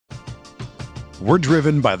We're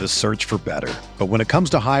driven by the search for better. But when it comes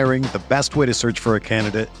to hiring, the best way to search for a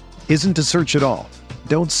candidate isn't to search at all.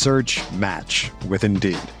 Don't search, match with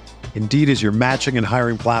Indeed. Indeed is your matching and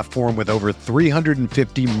hiring platform with over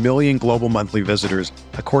 350 million global monthly visitors,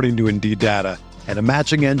 according to Indeed data, and a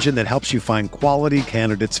matching engine that helps you find quality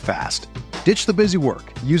candidates fast. Ditch the busy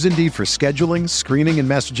work. Use Indeed for scheduling, screening, and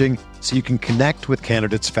messaging so you can connect with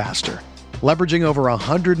candidates faster. Leveraging over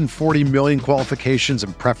 140 million qualifications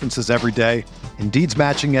and preferences every day, Indeed's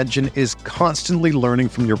matching engine is constantly learning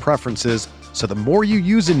from your preferences, so the more you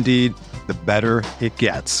use Indeed, the better it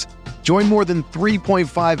gets. Join more than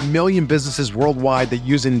 3.5 million businesses worldwide that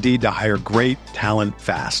use Indeed to hire great talent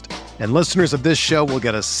fast. And listeners of this show will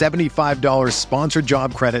get a $75 sponsored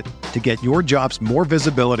job credit to get your jobs more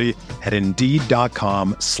visibility at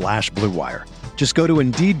Indeed.com/Blue Wire. Just go to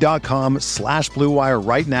Indeed.com/Blue Wire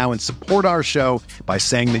right now and support our show by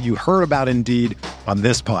saying that you heard about Indeed on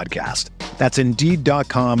this podcast. That's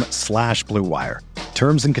Indeed.com/Blue Wire.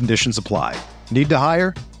 Terms and conditions apply. Need to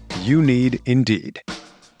hire? You need Indeed.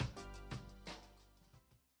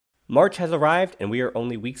 March has arrived and we are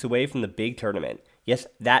only weeks away from the big tournament. Yes,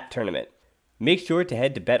 that tournament. Make sure to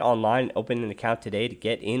head to BetOnline and open an account today to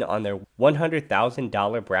get in on their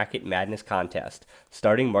 $100,000 Bracket Madness contest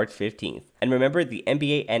starting March 15th. And remember, the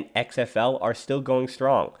NBA and XFL are still going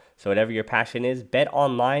strong. So whatever your passion is,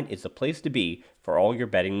 BetOnline is the place to be for all your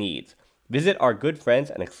betting needs. Visit our good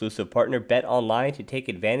friends and exclusive partner BetOnline to take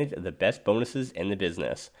advantage of the best bonuses in the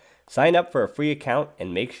business. Sign up for a free account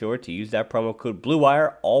and make sure to use that promo code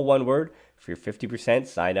BLUEWIRE, all one word, for your 50%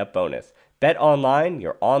 sign-up bonus. BetOnline,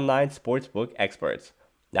 your online sportsbook experts.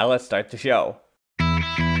 Now let's start the show.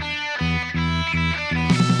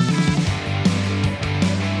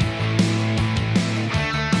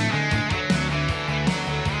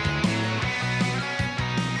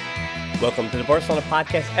 Welcome to the Barcelona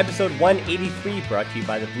Podcast, episode 183, brought to you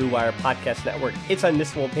by the Blue Wire Podcast Network. It's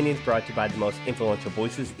Unmissable Opinions, brought to you by the most influential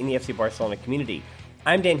voices in the FC Barcelona community.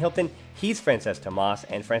 I'm Dan Hilton, he's Frances Tomas,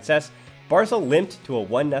 and Frances, Barca limped to a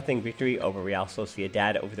 1-0 victory over Real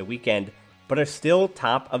Sociedad over the weekend, but are still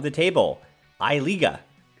top of the table. Hay Liga.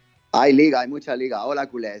 Hay Liga, hay mucha Liga. Hola,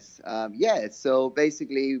 culés. So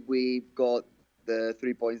basically we've got the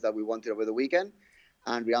 3 points that we wanted over the weekend,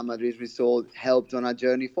 and Real Madrid's result helped on our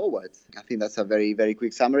journey forward. I think that's a very, very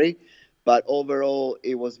quick summary. But overall,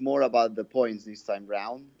 it was more about the points this time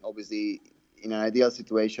round. Obviously, in an ideal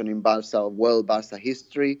situation in Barça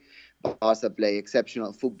history, Barça play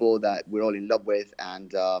exceptional football that we're all in love with,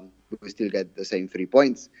 and we still get the same 3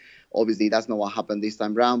 points. Obviously, that's not what happened this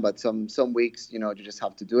time round, but some weeks, you just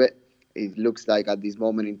have to do it. It looks like at this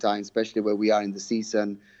moment in time, especially where we are in the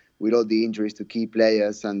season, with all the injuries to key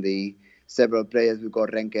players and the several players, we've got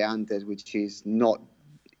Renke Antes, which is not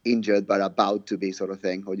injured but about to be, sort of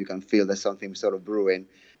thing, or you can feel there's something sort of brewing.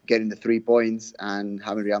 Getting the 3 points and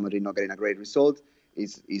having Real Madrid not getting a great result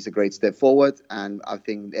is a great step forward. And I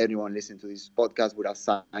think everyone listening to this podcast would have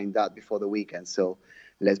signed that before the weekend. So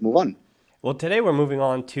let's move on. Well, today we're moving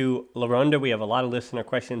on to La Ronda. We have a lot of listener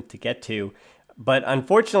questions to get to. But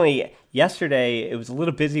unfortunately, yesterday it was a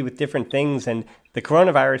little busy with different things, and the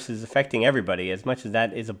coronavirus is affecting everybody, as much as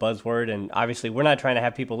that is a buzzword. And obviously, we're not trying to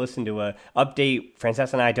have people listen to a update.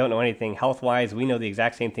 Frances and I don't know anything health-wise. We know the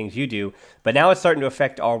exact same things you do. But now it's starting to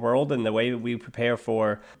affect our world and the way we prepare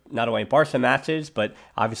for not only Barca matches, but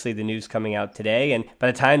obviously the news coming out today. And by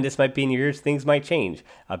the time this might be in your ears, things might change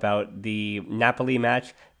about the Napoli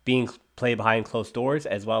match being played behind closed doors,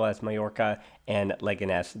 as well as Mallorca and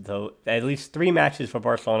Leganés. So at least 3 matches for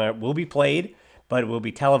Barcelona will be played, but will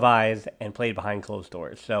be televised and played behind closed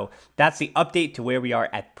doors. So that's the update to where we are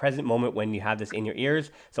at present moment when you have this in your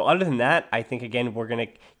ears. So other than that, I think, again, we're going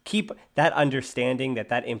to keep that understanding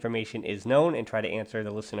that information is known and try to answer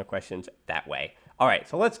the listener questions that way. All right,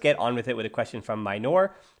 so let's get on with it with a question from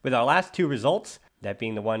Minor. With our last 2 results, that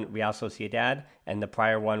being the one Real Sociedad and the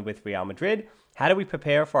prior one with Real Madrid, how do we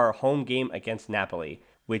prepare for our home game against Napoli,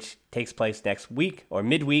 which takes place next week or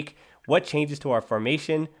midweek? What changes to our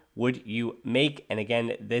formation would you make? And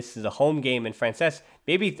again, this is a home game. And Frances,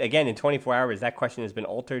 maybe again in 24 hours, that question has been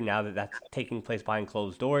altered now that that's taking place behind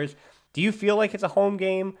closed doors. Do you feel like it's a home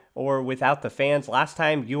game or without the fans? Last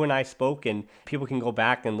time you and I spoke, and people can go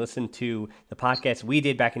back and listen to the podcast we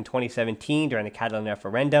did back in 2017 during the Catalan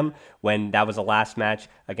referendum, when that was the last match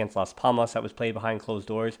against Las Palmas that was played behind closed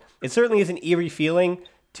doors. It certainly is an eerie feeling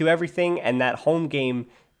to everything, and that home game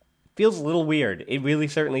feels a little weird. It really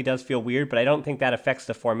certainly does feel weird, but I don't think that affects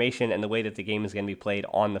the formation and the way that the game is going to be played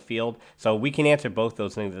on the field. So we can answer both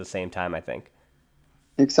those things at the same time, I think.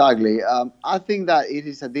 Exactly. I think that it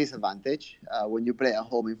is a disadvantage when you play at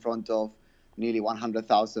home in front of nearly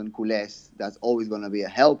 100,000 culés, that's always going to be a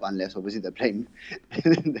help, unless obviously they're playing,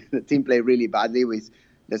 the team play really badly, which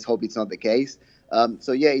let's hope it's not the case.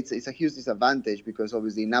 So yeah, it's a huge disadvantage because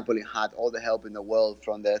obviously Napoli had all the help in the world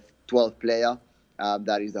from the 12th player,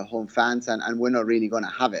 that is the home fans, and we're not really going to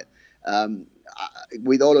have it.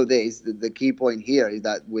 With all of this, the key point here is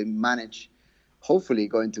that we hopefully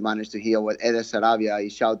going to manage to hear what Eder Sarabia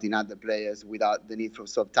is shouting at the players without the need for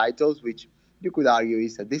subtitles, which you could argue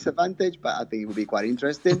is a disadvantage, but I think it would be quite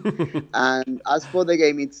interesting. And as for the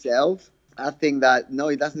game itself, I think that, no,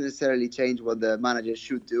 it doesn't necessarily change what the manager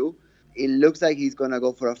should do. It looks like he's going to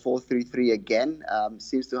go for a 4-3-3 again.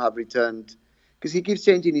 Seems to have returned, because he keeps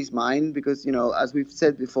changing his mind because, as we've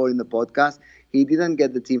said before in the podcast, he didn't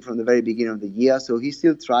get the team from the very beginning of the year. So he's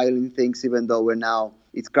still trialing things, even though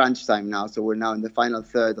it's crunch time now. So we're now in the final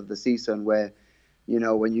third of the season where,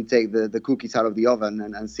 when you take the cookies out of the oven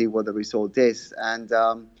and see what the result is. And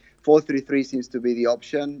 4-3-3 seems to be the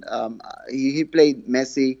option. He played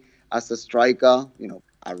Messi as a striker,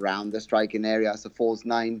 around the striking area as a false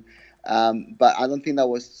nine. But I don't think that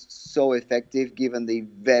was so effective given the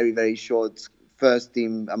very, very short first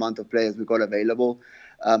team amount of players we got available.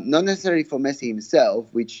 Not necessarily for Messi himself,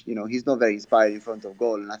 which, he's not very inspired in front of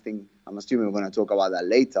goal. And I'm assuming we're going to talk about that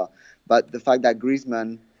later. But the fact that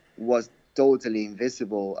Griezmann was totally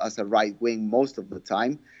invisible as a right wing most of the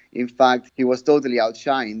time. In fact, he was totally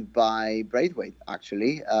outshined by Braithwaite,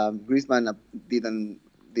 actually. Griezmann didn't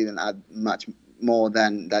add much more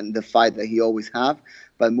than the fight that he always have.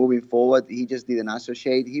 But moving forward, he just didn't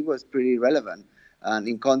associate. He was pretty relevant. And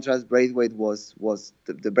in contrast, Braithwaite was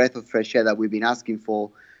the breath of fresh air that we've been asking for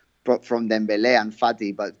from Dembele and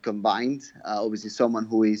Fati, but combined. Obviously, someone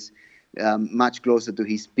who is much closer to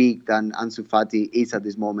his peak than Ansu Fati is at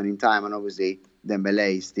this moment in time. And obviously,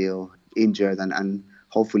 Dembele is still injured and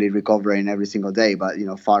hopefully recovering every single day, but,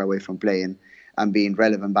 far away from playing and being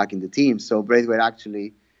relevant back in the team. So Braithwaite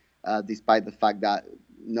actually, despite the fact that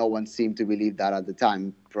no one seemed to believe that at the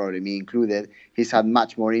time, probably me included, he's had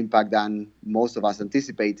much more impact than most of us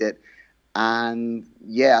anticipated. And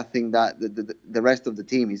yeah, I think that the rest of the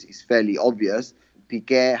team is fairly obvious.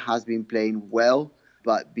 Piqué has been playing well,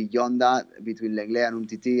 but beyond that, between Lenglet and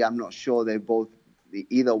Umtiti, I'm not sure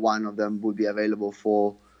either one of them would be available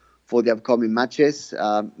for the upcoming matches.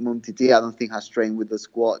 Umtiti, I don't think, has trained with the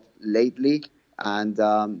squad lately, and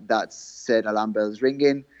that said, alarm bells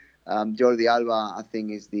ringing. Jordi Alba, I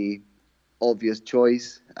think, is the obvious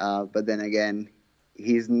choice, but then again,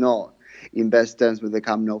 he's not in best terms with the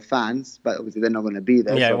Camp Nou fans, but obviously they're not going to be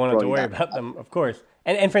there. Yeah, so I won't have to worry about them, of course.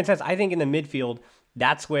 And Francesc, I think in the midfield,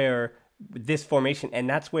 that's where this formation, and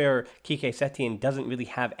that's where Quique Setien doesn't really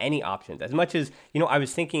have any options. As much as, I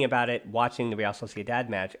was thinking about it watching the Real Sociedad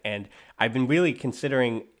match, and I've been really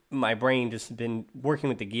considering, my brain just been working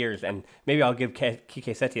with the gears, and maybe I'll give Quique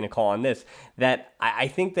Setien a call on this, that I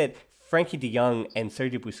think that Frankie de Jong and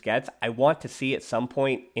Sergio Busquets, I want to see at some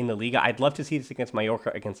point in the Liga, I'd love to see this against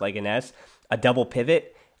Mallorca, against Leganés, a double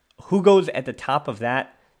pivot. Who goes at the top of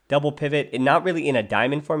that double pivot? And not really in a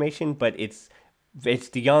diamond formation, but it's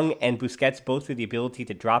de Jong and Busquets both with the ability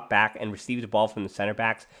to drop back and receive the ball from the center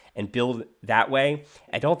backs and build that way.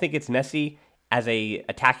 I don't think it's Messi as a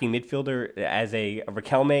attacking midfielder, as a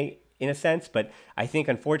Riquelme in a sense, but I think,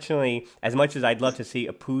 unfortunately, as much as I'd love to see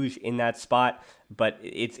a Puig in that spot, but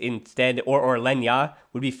it's instead, or Lenya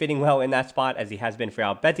would be fitting well in that spot as he has been for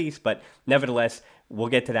Real Betis, but nevertheless, we'll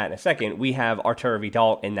get to that in a second. We have Arturo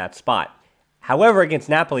Vidal in that spot. However, against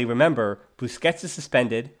Napoli, remember, Busquets is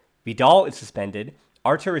suspended, Vidal is suspended,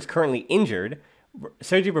 Artur is currently injured,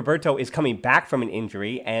 Sergio Roberto is coming back from an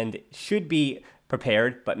injury and should be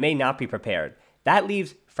prepared, but may not be prepared. That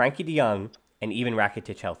leaves Frankie de Jong and even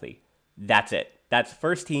Rakitic healthy. That's it. That's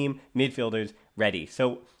first team midfielders ready.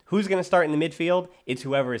 So who's going to start in the midfield? It's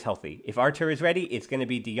whoever is healthy. If Artur is ready, it's going to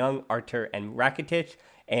be de Jong, Artur, and Rakitic.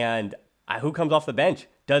 And who comes off the bench?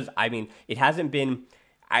 It hasn't been...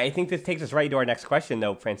 I think this takes us right to our next question,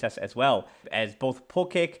 though, Francesc, as well. As both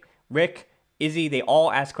Pulkic, Rick, Izzy, they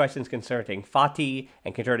all ask questions concerning Fati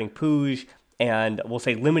and concerning Puig, and we'll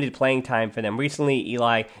say limited playing time for them. Recently,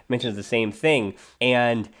 Eli mentions the same thing.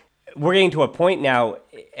 And we're getting to a point now,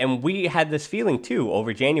 and we had this feeling, too,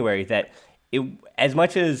 over January, that as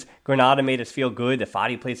much as Granada made us feel good, that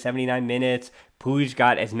Fati played 79 minutes, Puig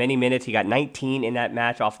got as many minutes, he got 19 in that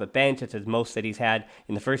match off the bench, it's his most that he's had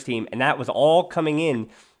in the first team, and that was all coming in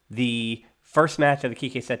the first match of the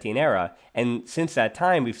Quique Setien era, and since that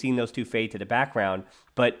time, we've seen those two fade to the background,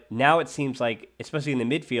 but now it seems like, especially in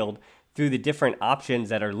the midfield, through the different options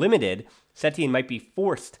that are limited, Setien might be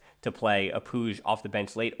forced to play a Puig off the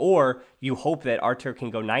bench late, or you hope that Artur can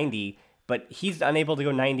go 90, but he's unable to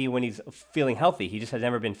go 90 when he's feeling healthy. He just has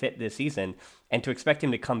never been fit this season. And to expect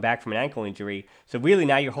him to come back from an ankle injury. So really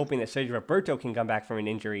now you're hoping that Sergio Roberto can come back from an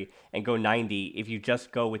injury and go 90 if you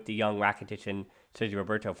just go with the young Rakitic and Sergio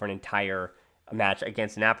Roberto for an entire match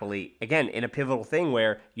against Napoli. Again, in a pivotal thing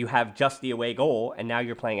where you have just the away goal and now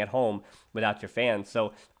you're playing at home without your fans.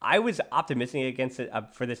 So I was optimistic against it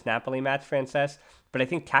for this Napoli match, Frances, but I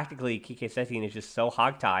think tactically Quique Setien is just so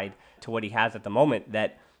hogtied to what he has at the moment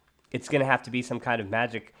that it's going to have to be some kind of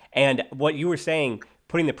magic. And what you were saying,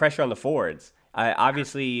 putting the pressure on the forwards,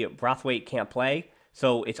 obviously Braithwaite can't play,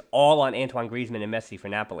 so it's all on Antoine Griezmann and Messi for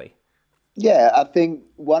Napoli. Yeah, I think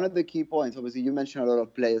one of the key points, obviously you mentioned a lot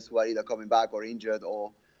of players who are either coming back or injured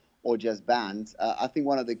or just banned. I think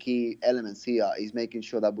one of the key elements here is making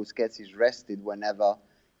sure that Busquets is rested whenever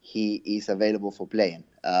he is available for playing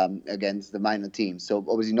against the minor teams. So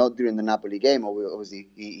obviously not during the Napoli game, obviously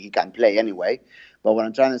he can play anyway. But what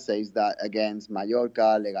I'm trying to say is that against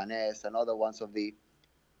Mallorca, Leganés, and other ones of the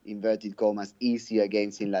inverted commas easier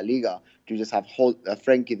games in La Liga, to just have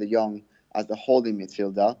Frenkie de Jong as the holding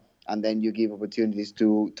midfielder, and then you give opportunities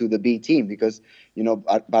to the B team, because, you know,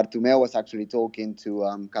 Bartomeu was actually talking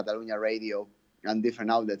to Catalonia radio and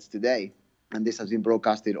different outlets today, and this has been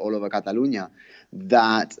broadcasted all over Catalonia,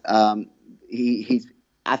 that he's,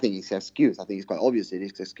 I think it's excuse. I think it's quite obvious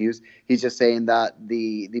it's excuse. He's just saying that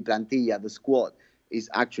the plantilla, the squad, is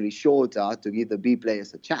actually shorter to give the B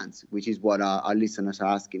players a chance, which is what our listeners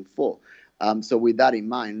are asking for. So with that in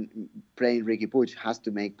mind, playing Riqui Puig has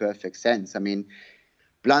to make perfect sense. I mean,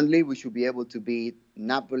 bluntly, we should be able to beat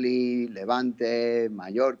Napoli, Levante,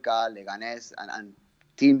 Mallorca, Leganés, and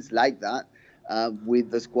teams like that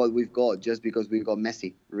with the squad we've got, just because we've got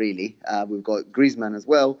Messi, really. We've got Griezmann as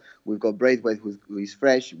well. We've got Braithwaite, who is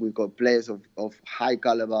fresh. We've got players of high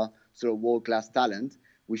caliber, sort of world-class talent.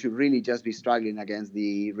 We should really just be struggling against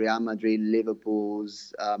the Real Madrid,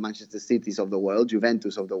 Liverpool's, Manchester Cities of the world,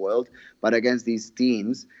 Juventus of the world. But against these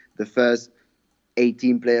teams, the first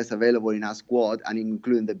 18 players available in our squad, and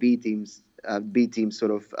including the B teams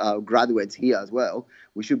sort of graduates here as well,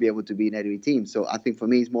 we should be able to beat every team. So I think for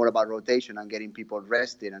me, it's more about rotation and getting people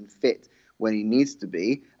rested and fit when it needs to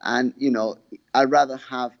be. And, you know, I'd rather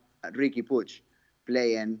have Riqui Puig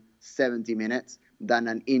playing 70 minutes than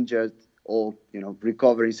an injured or, you know,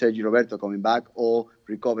 recovering Sergio Roberto coming back, or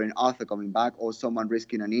recovering Arthur coming back, or someone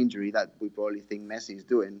risking an injury that we probably think Messi is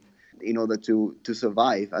doing in order to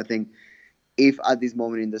survive. I think if at this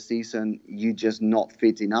moment in the season you're just not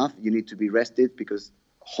fit enough, you need to be rested, because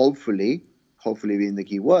hopefully being the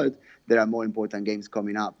key word, there are more important games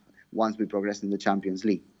coming up once we progress in the Champions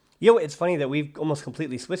League. You know, it's funny that we've almost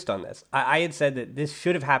completely switched on this. I had said that this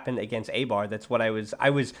should have happened against Eibar. That's what I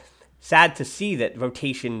was sad to see that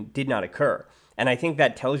rotation did not occur. And I think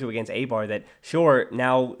that tells you against Eibar that, sure,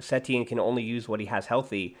 now Setien can only use what he has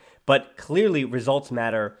healthy, but clearly results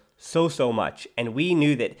matter so much. And we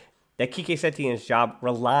knew that Quique Setien's job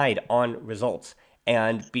relied on results.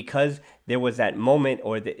 And because there was that moment,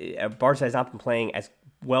 or Barça has not been playing as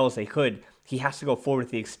well as they could, he has to go forward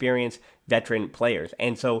with the experienced veteran players.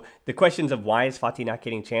 And so the questions of why is Fati not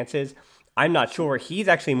getting chances, I'm not sure. He's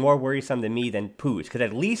actually more worrisome than me than Puig, because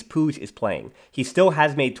at least Puig is playing. He still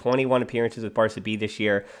has made 21 appearances with Barça B this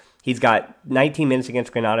year. He's got 19 minutes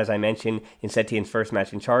against Granada, as I mentioned, in Setien's first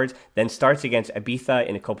match in charge, then starts against Ibiza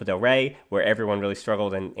in the Copa del Rey, where everyone really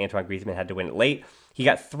struggled and Antoine Griezmann had to win it late. He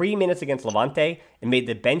got 3 minutes against Levante and made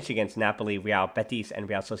the bench against Napoli, Real Betis, and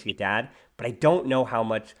Real Sociedad, but I don't know how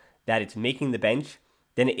much that it's making the bench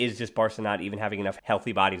than it is just Barca not even having enough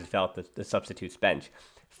healthy bodies to fill out the substitutes bench.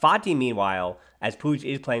 Fati, meanwhile, as Puig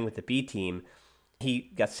is playing with the B team,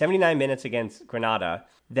 he got 79 minutes against Granada,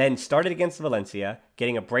 then started against Valencia,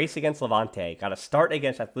 getting a brace against Levante, got a start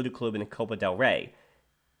against Athletic Club in the Copa del Rey.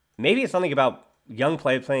 Maybe it's something about young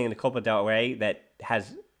players playing in the Copa del Rey that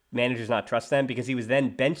has managers not trust them, because he was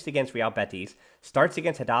then benched against Real Betis, starts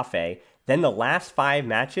against Getafe, then the last 5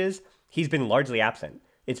 matches, he's been largely absent.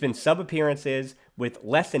 It's been sub-appearances with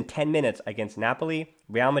less than 10 minutes against Napoli,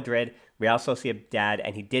 Real Madrid, Real Sociedad,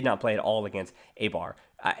 and he did not play at all against Eibar.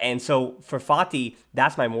 And so for Fati,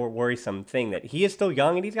 that's my more worrisome thing, that he is still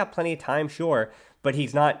young and he's got plenty of time, sure, but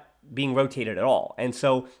he's not being rotated at all. And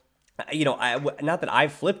so, you know, not that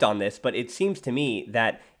I've flipped on this, but it seems to me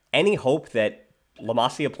that any hope that La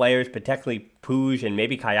Masia players, particularly Puig and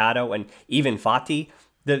maybe Callado and even Fati,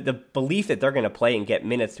 the belief that they're going to play and get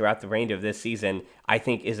minutes throughout the range of this season, I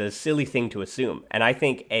think is a silly thing to assume. And I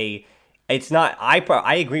think it's not,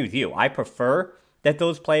 I agree with you. I prefer that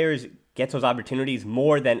those players get those opportunities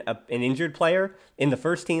more than an injured player in the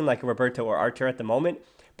first team like Roberto or Archer at the moment.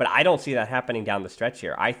 But I don't see that happening down the stretch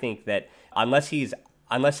here. I think that unless he's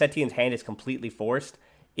unless Setien's hand is completely forced,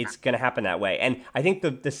 it's going to happen that way. And I think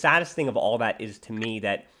the saddest thing of all that is, to me,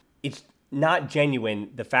 that it's not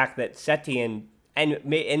genuine, the fact that Setien, and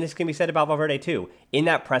this can be said about Valverde too, in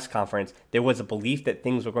that press conference, there was a belief that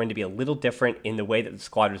things were going to be a little different in the way that the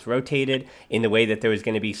squad was rotated, in the way that there was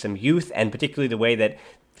going to be some youth, and particularly the way that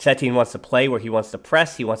Setien wants to play, where he wants to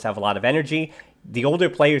press, he wants to have a lot of energy. The older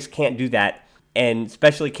players can't do that, and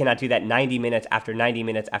especially cannot do that 90 minutes after 90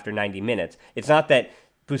 minutes after 90 minutes. It's not that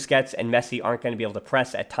Busquets and Messi aren't going to be able to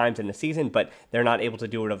press at times in the season, but they're not able to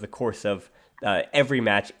do it over the course of every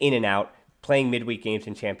match, in and out, playing midweek games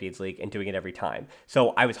in Champions League and doing it every time. So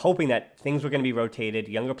I was hoping that things were going to be rotated,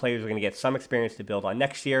 younger players were going to get some experience to build on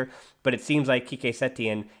next year, but it seems like Quique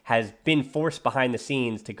Setien has been forced behind the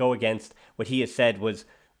scenes to go against what he has said was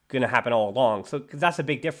going to happen all along. So, because that's a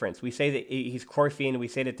big difference. We say that he's Cruyffian, we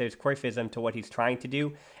say that there's Cruyffism to what he's trying to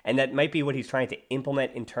do, and that might be what he's trying to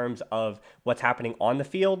implement in terms of what's happening on the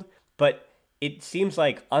field, but it seems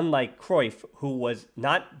like, unlike Cruyff, who was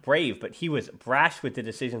not brave, but he was brash with the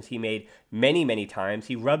decisions he made many, many times.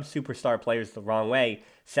 He rubbed superstar players the wrong way.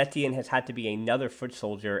 Setien has had to be another foot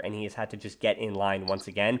soldier, and he has had to just get in line once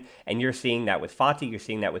again. And you're seeing that with Fati, you're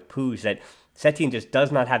seeing that with Puig, that Setien just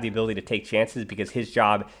does not have the ability to take chances because his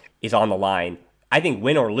job is on the line. I think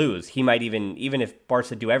win or lose, he might even if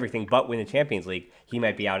Barca do everything but win the Champions League, he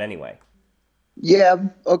might be out anyway. Yeah,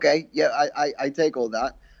 okay. Yeah, I take all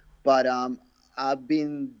that. But I've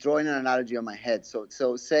been drawing an analogy on my head.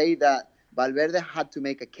 So say that Valverde had to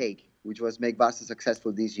make a cake, which was make Barca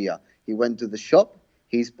successful this year. He went to the shop,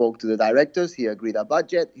 he spoke to the directors, he agreed a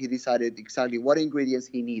budget, he decided exactly what ingredients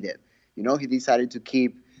he needed. He decided to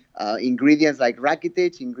keep ingredients like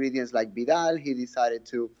Rakitic, ingredients like Vidal. He decided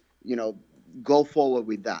to, go forward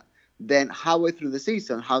with that. Then halfway through the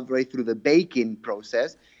season, halfway through the baking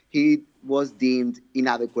process, he was deemed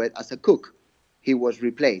inadequate as a cook. He was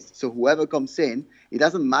replaced. So whoever comes in, it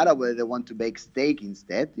doesn't matter whether they want to bake steak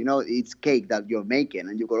instead. It's cake that you're making,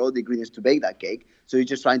 and you've got all the ingredients to bake that cake. So you're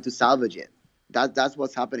just trying to salvage it. That's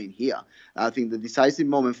what's happening here. I think the decisive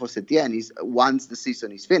moment for Setien is once the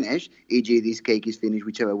season is finished, e.g. this cake is finished,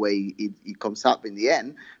 whichever way it comes up in the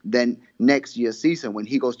end, then next year's season, when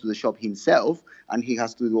he goes to the shop himself and he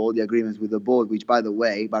has to do all the agreements with the board, which, by the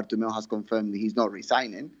way, Bartomeu has confirmed that he's not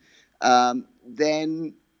resigning,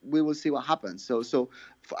 then we will see what happens. So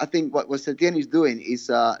I think what Setien is doing is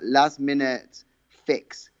a last-minute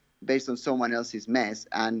fix based on someone else's mess.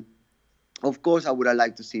 And of course, I would have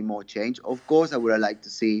liked to see more change. Of course, I would have liked to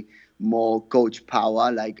see more coach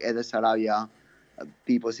power, like Eder Sarabia.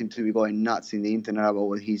 People seem to be going nuts in the internet about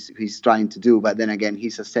what he's trying to do. But then again,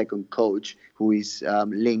 he's a second coach who is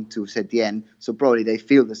linked to Setien. So probably they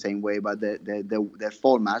feel the same way, but their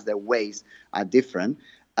formats, their ways are different.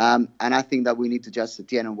 And I think that we need to judge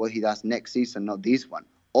Setien on what he does next season, not this one.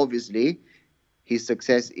 Obviously, his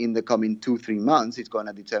success in the coming 2-3 months is going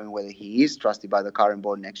to determine whether he is trusted by the current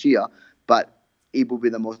board next year. But it would be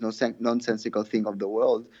the most nonsensical thing of the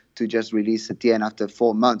world to just release Setien after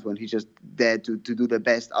 4 months when he's just there to do the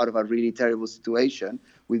best out of a really terrible situation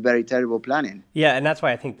with very terrible planning. Yeah, and that's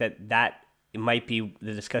why I think that might be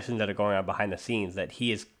the discussions that are going on behind the scenes, that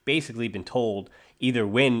he has basically been told either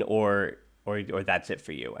win or that's it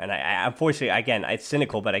for you. And I unfortunately, again, it's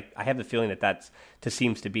cynical, but I have the feeling that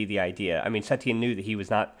seems to be the idea. I mean, Setien knew that he was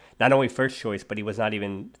not only first choice, but he was not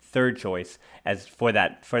even third choice as for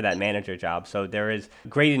that manager job. So there is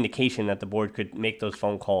great indication that the board could make those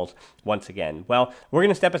phone calls once again. Well, we're going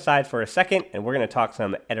to step aside for a second, and we're going to talk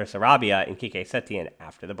some Eder Sarabia and Quique Setien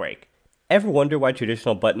after the break. Ever wonder why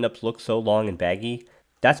traditional button-ups look so long and baggy?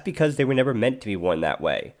 That's because they were never meant to be worn that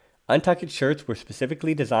way. Untucked shirts were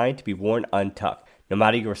specifically designed to be worn untucked. No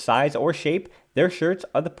matter your size or shape, their shirts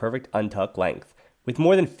are the perfect untucked length. With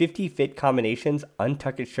more than 50 fit combinations,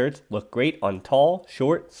 untucked shirts look great on tall,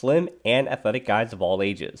 short, slim, and athletic guys of all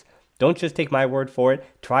ages. Don't just take my word for it,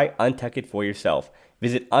 try Untucked for yourself.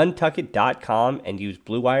 Visit untucked.com and use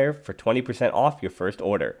Blue Wire for 20% off your first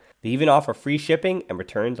order. They even offer free shipping and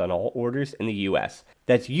returns on all orders in the U.S.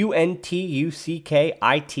 That's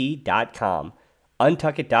untuckit.com.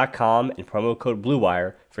 Untuckit.com and promo code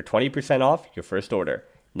BlueWire for 20% off your first order.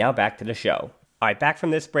 Now back to the show. All right, back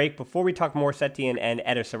from this break. Before we talk more Setien and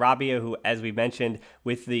Eder Sarabia, who, as we mentioned,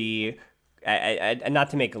 with the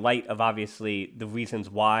not to make light of obviously the reasons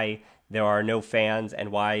why there are no fans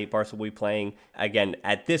and why Barca will be playing, again,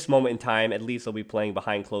 at this moment in time, at least they'll be playing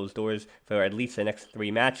behind closed doors for at least the next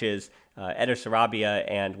 3 matches. Eder Sarabia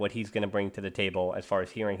and what he's going to bring to the table as far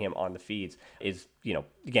as hearing him on the feeds is,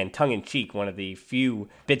 again, tongue-in-cheek, one of the few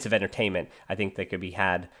bits of entertainment I think that could be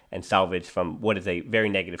had and salvaged from what is a very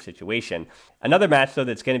negative situation. Another match, though,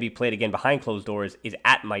 that's going to be played again behind closed doors is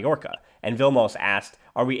at Mallorca. And Vilmos asked,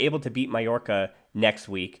 are we able to beat Mallorca next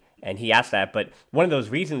week? And he asked that, but one of those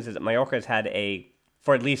reasons is that Mallorca has had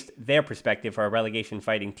for at least their perspective, for a relegation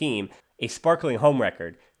fighting team, a sparkling home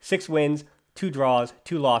record. 6 wins, 2 draws,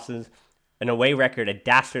 2 losses, an away record, a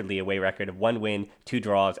dastardly away record of 1 win, 2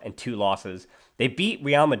 draws, and 2 losses. They beat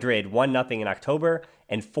Real Madrid 1-0 in October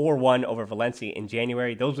and 4-1 over Valencia in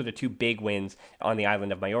January. Those were the 2 big wins on the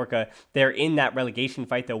island of Mallorca. They're in that relegation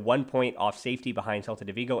fight, though, 1 point off safety behind Celta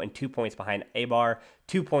de Vigo and 2 points behind Eibar,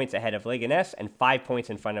 2 points ahead of Leganés, and 5 points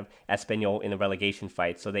in front of Espanyol in the relegation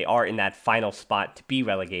fight. So they are in that final spot to be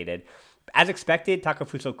relegated. As expected,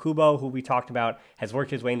 Takefusa Kubo, who we talked about, has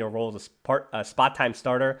worked his way into a role as a spot-time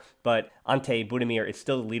starter, but Ante Budimir is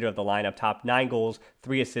still the leader of the lineup, top 9 goals,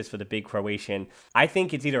 3 assists for the big Croatian. I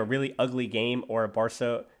think it's either a really ugly game or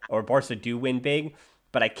Barca do win big,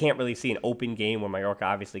 but I can't really see an open game where Mallorca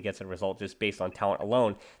obviously gets a result just based on talent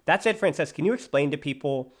alone. That said, Francesc, can you explain to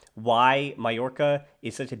people why Mallorca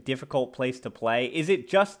is such a difficult place to play? Is it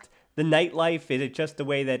just the nightlife? Is it just the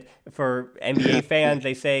way that for NBA fans,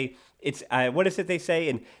 they say it's, what is it they say?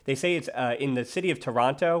 And they say it's in the city of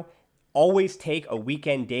Toronto, always take a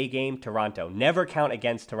weekend day game Toronto. Never count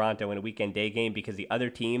against Toronto in a weekend day game because the other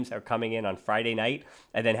teams are coming in on Friday night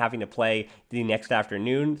and then having to play the next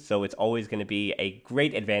afternoon. So it's always going to be a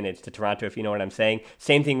great advantage to Toronto, if you know what I'm saying.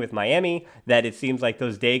 Same thing with Miami, that it seems like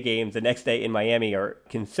those day games the next day in Miami are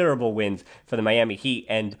considerable wins for the Miami Heat.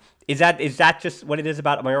 And is that just what it is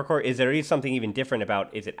about Mallorca, or is there something even different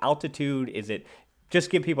about, is it altitude? Is it, just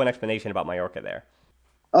give people an explanation about Mallorca there.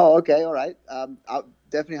 Oh, okay. All right. I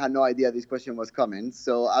definitely had no idea this question was coming.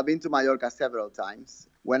 So I've been to Mallorca several times.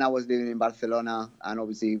 When I was living in Barcelona, and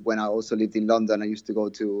obviously when I also lived in London, I used to go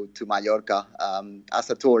to Mallorca as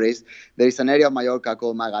a tourist. There is an area of Mallorca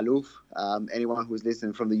called Magaluf. Anyone who's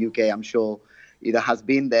listening from the UK, I'm sure, either has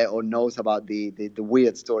been there or knows about the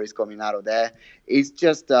weird stories coming out of there. It's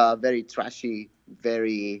just a very trashy,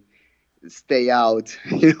 very stay out,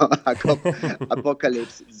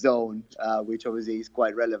 apocalypse zone, which obviously is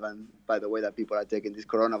quite relevant by the way that people are taking this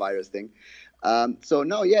coronavirus thing.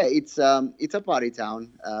 It's a party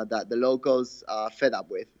town that the locals are fed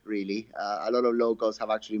up with, really. A lot of locals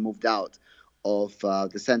have actually moved out of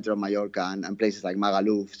the center of Mallorca and places like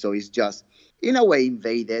Magaluf. So it's just, in a way,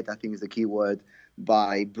 invaded, I think is the key word,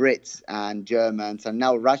 by Brits and Germans and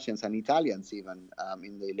now Russians and Italians even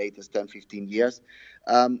in the latest 10, 15 years.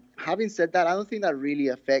 Having said that, I don't think that really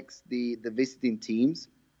affects the visiting teams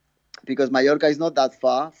because Mallorca is not that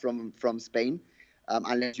far from Spain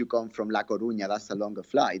unless you come from La Coruña. That's a longer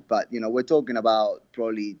flight. But, we're talking about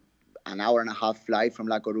probably an hour and a half flight from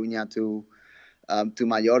La Coruña to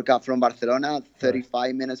Mallorca. From Barcelona,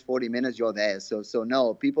 35 minutes, 40 minutes, you're there. So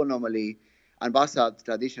no, people normally, and Barca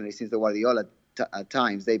traditionally since the Guardiola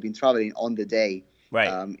times, they've been traveling on the day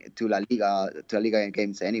to La Liga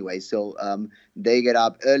games anyway. So they get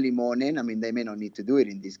up early morning. I mean, they may not need to do it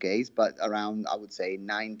in this case, but around, I would say,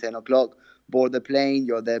 9, 10 o'clock, board the plane.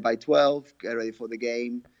 You're there by 12, get ready for the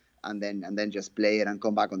game, and then just play it and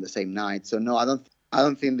come back on the same night. So no, I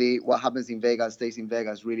don't think what happens in Vegas stays in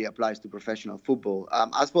Vegas really applies to professional football.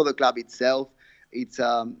 As for the club itself, it's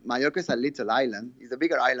Mallorca is a little island. It's a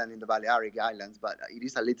bigger island in the Balearic Islands, but it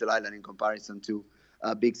is a little island in comparison to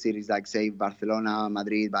big cities like, say, Barcelona,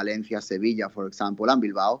 Madrid, Valencia, Sevilla, for example, and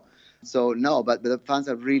Bilbao. So no, but the fans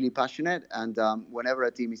are really passionate, and whenever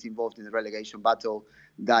a team is involved in the relegation battle,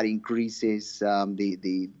 that increases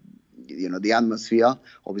the atmosphere.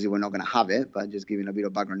 Obviously, we're not going to have it, but just giving a bit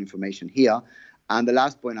of background information here. And the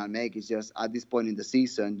last point I'll make is just at this point in the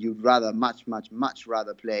season, you'd rather much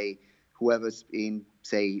rather play whoever's in,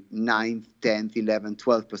 say, 9th, 10th, 11th,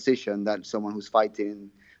 12th position than someone who's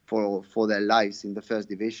fighting for their lives in the first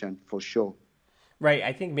division, for sure. Right.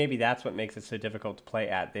 I think maybe that's what makes it so difficult to play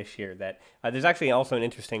at this year. That there's actually also an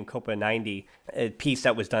interesting Copa 90 piece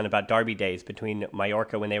that was done about derby days between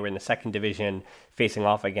Mallorca when they were in the second division facing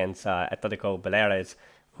off against Atletico Baleares,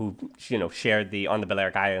 who shared on the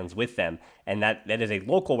Balearic Islands with them, and that is a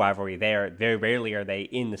local rivalry there. Very rarely are they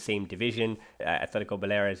in the same division. Atletico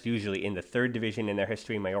Baleares usually in the third division in their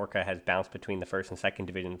history. Mallorca has bounced between the first and second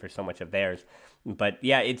division for so much of theirs. But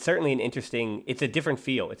yeah, it's certainly it's a different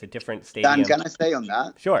feel. It's a different stadium. Dan, can I say on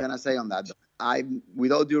that? Sure. Can I say on that?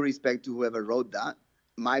 With all due respect to whoever wrote that,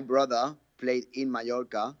 my brother played in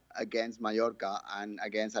Mallorca against Mallorca and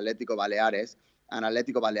against Atletico Baleares, and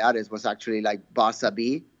Atletico Baleares was actually like Barça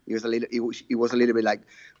B. It was a little bit like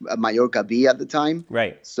Mallorca B at the time.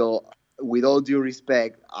 Right. So with all due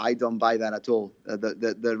respect, I don't buy that at all.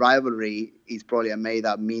 The rivalry is probably a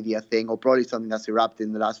made-up media thing, or probably something that's erupted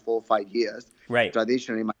in the last 4 or 5 years. Right.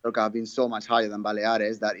 Traditionally, Mallorca have been so much higher than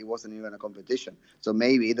Baleares that it wasn't even a competition. So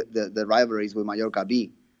maybe the rivalry is with Mallorca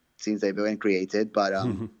B since they've been created. But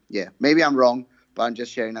yeah, maybe I'm wrong, but I'm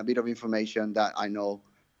just sharing a bit of information that I know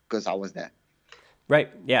because I was there. Right.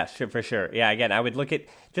 Yeah, sure, for sure. Yeah, again, I would look at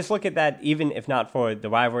that, even if not for the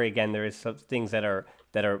rivalry. Again, there is some things that are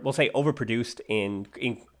we'll say overproduced in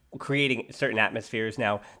creating certain atmospheres.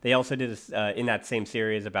 Now, they also did this in that same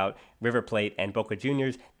series about River Plate and Boca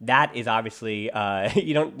Juniors. That is obviously,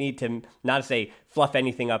 you don't need to, not to say fluff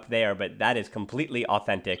anything up there, but that is completely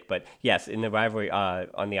authentic. But yes, in the rivalry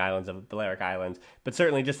on the islands of Balearic Islands, but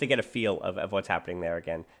certainly just to get a feel of what's happening there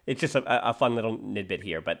again. It's just a fun little tidbit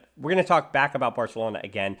here. But we're going to talk back about Barcelona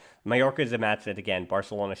again. Mallorca is a match that, again,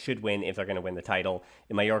 Barcelona should win if they're going to win the title.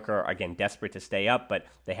 And Mallorca are, again, desperate to stay up, but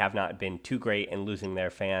they have not been too great in losing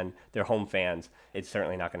their home fans. It's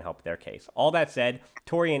certainly not going to help their case. All that said,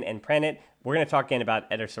 Torian and Prenit, we're going to talk again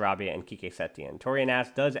about Eder Sarabia and Quique Setien. Torian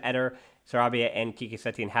asks, does Eder Sarabia and Quique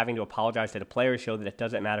Setien having to apologize to the players show that it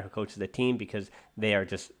doesn't matter who coaches the team because they are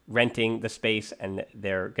just renting the space and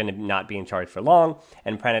they're going to not be in charge for long?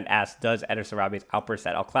 And Prenit asks, does Eder Sarabia's outburst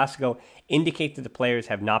at El Clasico indicate that the players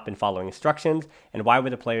have not been following instructions? And why were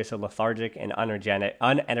the players so lethargic and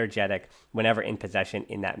unenergetic whenever in possession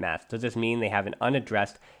in that match? Does this mean they have an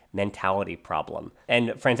unaddressed mentality problem?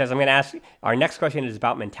 And Frances, I'm going to ask, our next question is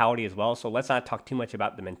about mentality as well. So let's not talk too much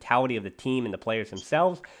about the mentality of the team and the players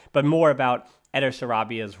themselves, but more about Eder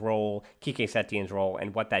Sarabia's role, Quique Setien's role,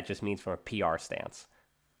 and what that just means from a PR stance.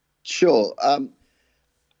 Sure.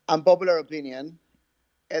 Unpopular opinion,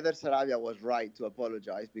 Eder Sarabia was right to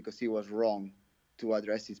apologize because he was wrong to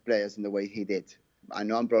address his players in the way he did. I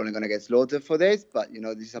know I'm probably going to get slaughtered for this, but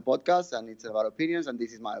this is a podcast and it's about opinions, and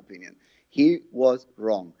this is my opinion. He was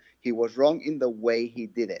wrong. He was wrong in the way he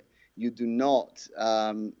did it. You do not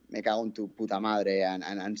me cago en tu puta madre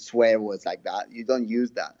and swear words like that. You don't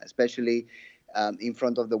use that, especially in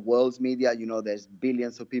front of the world's media. There's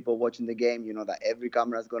billions of people watching the game. That every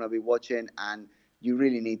camera is going to be watching, and you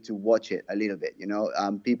really need to watch it a little bit.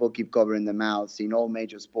 People keep covering their mouths in all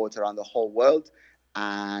major sports around the whole world,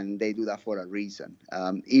 and they do that for a reason.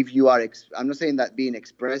 If you are, I'm not saying that being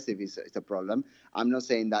expressive is a problem. I'm not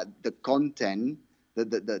saying that the content,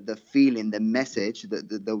 the feeling, the message,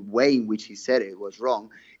 the way in which he said it was wrong.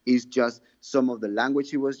 Is just some of the language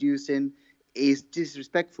he was using is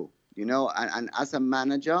disrespectful, And as a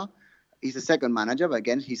manager, he's a second manager, but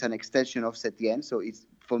again, he's an extension of Setien. So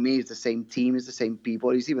for me, it's the same team, it's the same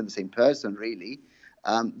people, it's even the same person, really.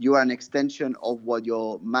 You are an extension of what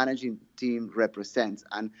your managing team represents.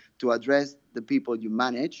 And to address the people you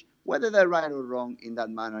manage, whether they're right or wrong in that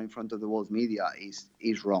manner in front of the world's media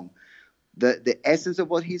is wrong. The essence of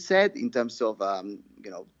what he said in terms of,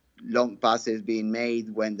 long passes being made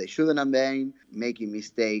when they shouldn't have been, making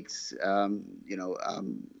mistakes,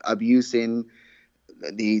 abusing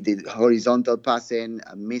the horizontal passing,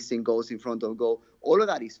 missing goals in front of goal, all of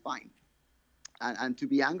that is fine. And to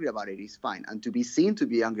be angry about it is fine. And to be seen to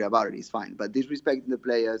be angry about it is fine. But disrespecting the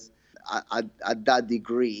players at that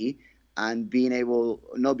degree and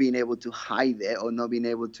not being able to hide it or not being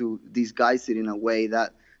able to disguise it in a way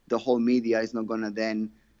that the whole media is not going to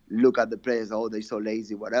then look at the players, they're so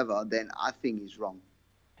lazy, whatever, then I think it's wrong.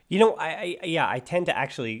 I tend to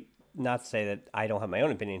actually not say that I don't have my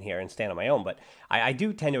own opinion here and stand on my own, but I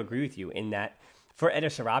do tend to agree with you in that for Eder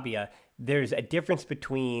Sarabia, there's a difference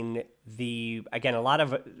between a lot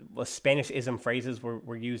of Spanish-ism phrases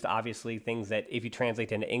were used, obviously, things that if you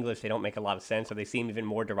translate into English, they don't make a lot of sense or they seem even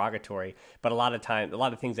more derogatory. But a lot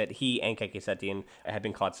of things that he and Quique Setien have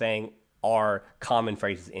been caught saying are common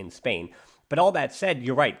phrases in Spain. But all that said,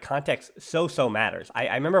 you're right, context so matters.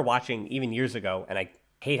 I remember watching even years ago, and I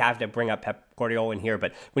hate having to bring up Pep Guardiola in here,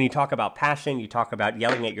 but when you talk about passion, you talk about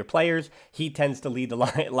yelling at your players, he tends to lead the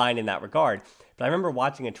line in that regard. But I remember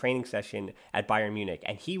watching a training session at Bayern Munich,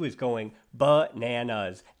 and he was going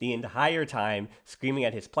bananas the entire time, screaming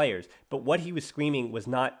at his players. But what he was screaming was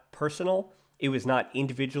not personal. It was not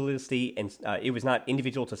individualistic, and it was not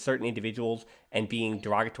individual to certain individuals and being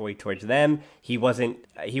derogatory towards them. He wasn't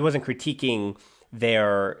critiquing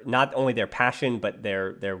not only their passion, but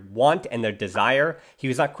their want and their desire. He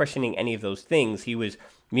was not questioning any of those things. He was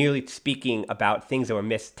merely speaking about things that were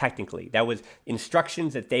missed technically. That was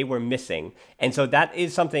instructions that they were missing. And so that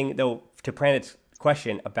is something, though, to Pranit's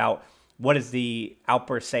question about what does the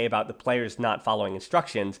outburst say about the players not following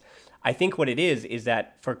instructions? I think what it is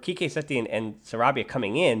that for Kike Setien and Sarabia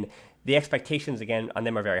coming in, the expectations, again, on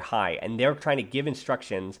them are very high. And they're trying to give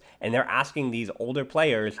instructions, and they're asking these older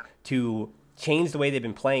players to change the way they've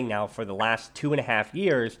been playing now for the last 2.5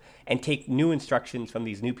 years and take new instructions from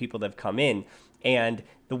these new people that have come in. And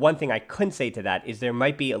the one thing I couldn't say to that is there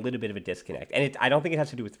might be a little bit of a disconnect. And I don't think it has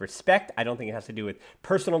to do with respect. I don't think it has to do with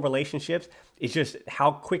personal relationships. It's just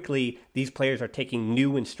how quickly these players are taking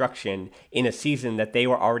new instruction in a season that they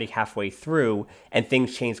were already halfway through, and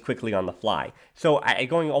things change quickly on the fly. So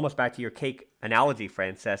going almost back to your cake analogy,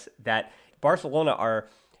 Frances, that Barcelona are,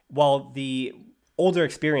 while the older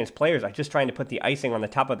experienced players are just trying to put the icing on the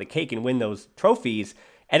top of the cake and win those trophies,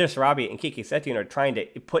 Eder Sarabia and Kike Setien are trying to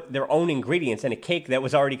put their own ingredients in a cake that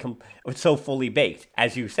was already so fully baked,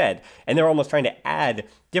 as you said. And they're almost trying to add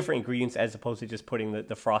different ingredients as opposed to just putting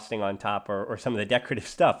the frosting on top or some of the decorative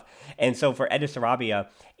stuff. And so for Eder Sarabia,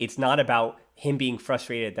 it's not about him being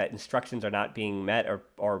frustrated that instructions are not being met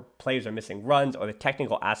or players are missing runs or the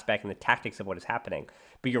technical aspect and the tactics of what is happening.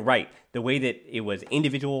 But you're right. The way that it was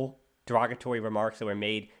individual derogatory remarks that were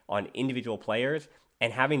made on individual players,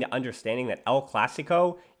 and having the understanding that El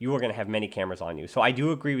Clasico, you are going to have many cameras on you. So I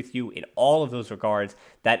do agree with you in all of those regards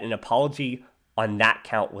that an apology on that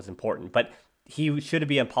count was important. But he should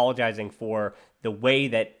be apologizing for the way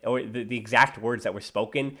that, or the exact words that were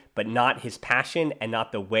spoken, but not his passion and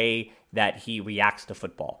not the way that he reacts to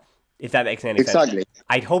football. If that makes any sense.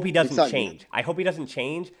 I hope he doesn't change. I hope he doesn't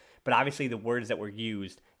change, but obviously the words that were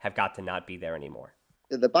used have got to not be there anymore.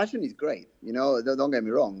 The passion is great. Don't get me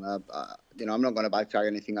wrong. I'm not going to backtrack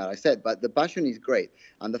anything that I said, but the passion is great.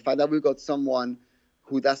 And the fact that we've got someone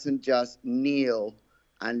who doesn't just kneel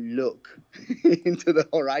and look into the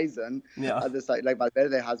horizon at the side, like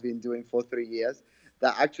Valverde has been doing for 3 years,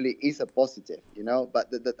 that actually is a positive,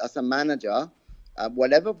 But as a manager,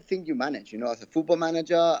 whatever thing you manage, as a football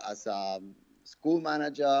manager, as a school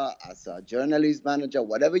manager, as a journalist manager,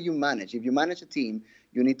 whatever you manage, if you manage a team,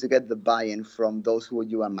 you need to get the buy-in from those who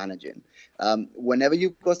you are managing. Whenever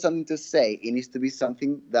you've got something to say, it needs to be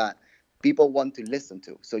something that people want to listen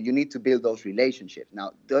to. So you need to build those relationships.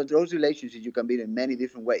 Now, those relationships you can build in many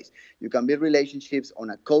different ways. You can build relationships on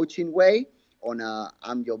a coaching way, on a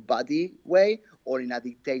I'm your buddy way, or in a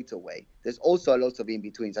dictator way. There's also lots of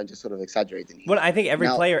in-betweens. I'm just sort of exaggerating here. Well, I think every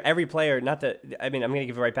player, I'm going to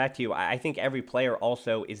give it right back to you. I think every player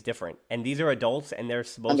also is different. And these are adults, and they're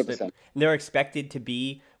supposed 100%. To, they're expected to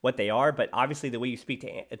be what they are. But obviously the way you speak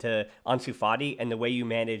to Ansu Fati and the way you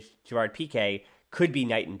manage Gerard Piqué could be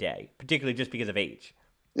night and day, particularly just because of age.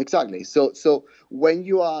 Exactly. So when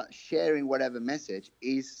you are sharing whatever message,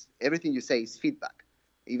 is everything you say is feedback.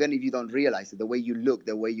 Even if you don't realize it, the way you look,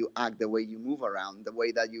 the way you act, the way you move around, the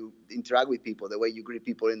way that you interact with people, the way you greet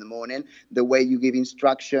people in the morning, the way you give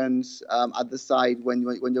instructions at the side when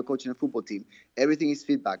you're coaching a football team, everything is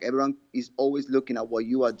feedback. Everyone is always looking at what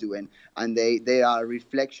you are doing, and they are a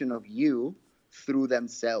reflection of you through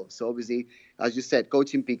themselves. So obviously, as you said,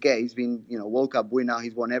 coaching Piqué, he's been World Cup winner.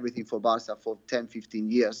 He's won everything for Barca for 10,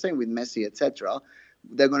 15 years. Same with Messi, etc.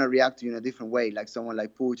 They're going to react to you in a different way, like someone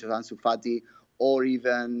like Puig or Ansu Fati, or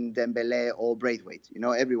even Dembele or Braithwaite.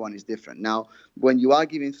 Everyone is different. Now, when you are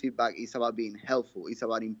giving feedback, it's about being helpful. It's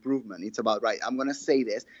about improvement. It's about, right, I'm going to say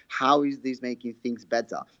this. How is this making things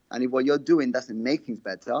better? And if what you're doing doesn't make things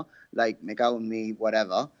better, like make out on me,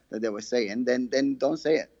 whatever that they were saying, then don't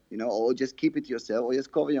say it, or just keep it to yourself or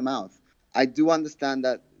just cover your mouth. I do understand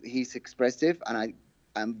that he's expressive, and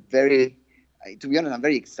I'm very, to be honest, I'm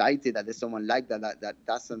very excited that there's someone like that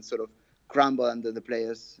doesn't sort of crumble under the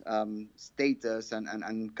players' status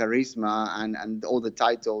and charisma and all the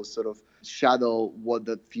titles sort of shadow what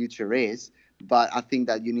the future is. But I think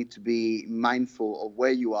that you need to be mindful of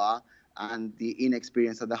where you are, and the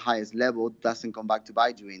inexperience at the highest level doesn't come back to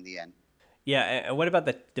bite you in the end. Yeah, and what about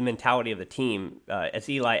the mentality of the team? As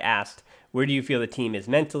Eli asked, where do you feel the team is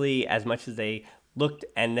mentally, as much as they looked,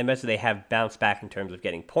 and as much as they have bounced back in terms of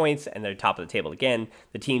getting points and they're top of the table again,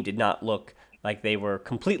 the team did not look like they were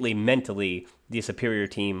completely mentally the superior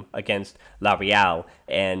team against La Real.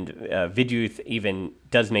 And Vidyuth even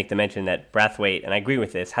does make the mention that Braithwaite, and I agree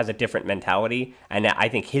with this, has a different mentality. And I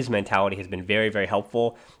think his mentality has been very, very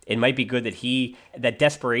helpful. It might be good that that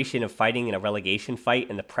desperation of fighting in a relegation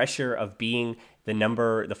fight and the pressure of being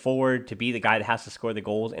the forward, to be the guy that has to score the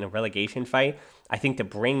goals in a relegation fight, I think to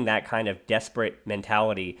bring that kind of desperate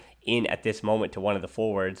mentality in at this moment to one of the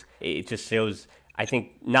forwards, it just shows, I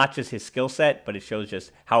think, not just his skill set, but it shows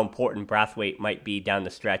just how important Braithwaite might be down the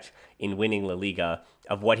stretch in winning La Liga,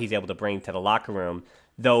 of what he's able to bring to the locker room.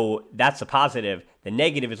 Though that's a positive, the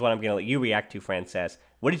negative is what I'm going to let you react to, Frances.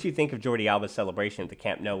 What did you think of Jordi Alba's celebration at the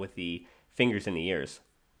Camp Nou with the fingers in the ears?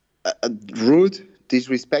 Rude,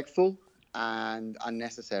 disrespectful, and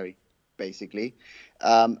unnecessary, basically.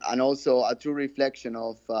 And also a true reflection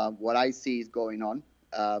of what I see is going on.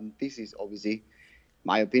 This is obviously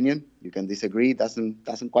my opinion. You can disagree.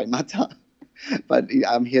 Doesn't quite matter. But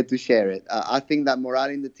I'm here to share it. I think that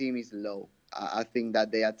morale in the team is low. I think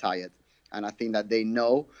that they are tired. And I think that they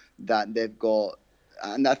know that they've got,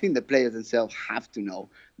 and I think the players themselves have to know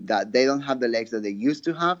that they don't have the legs that they used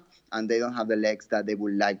to have, and they don't have the legs that they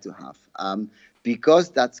would like to have. Because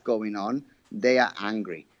that's going on, they are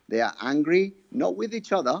angry. They are angry, not with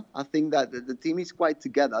each other. I think that the team is quite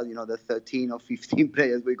together, the 13 or 15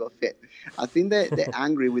 players we got fit. I think they're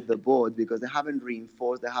angry with the board because they haven't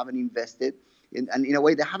reinforced, they haven't invested. And in a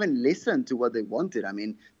way, they haven't listened to what they wanted. I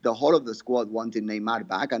mean, the whole of the squad wanted Neymar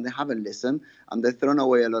back, and they haven't listened. And they've thrown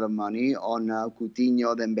away a lot of money on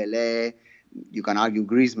Coutinho, Dembélé. You can argue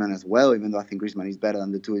Griezmann as well, even though I think Griezmann is better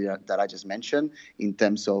than the two that I just mentioned in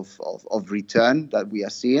terms of return that we are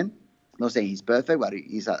seeing. I'm not saying he's perfect, but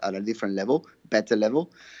he's at a different level, better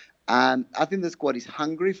level. And I think the squad is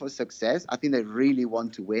hungry for success. I think they really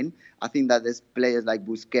want to win. I think that there's players like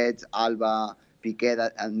Busquets, Alba,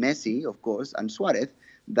 Piqué, and Messi, of course, and Suarez,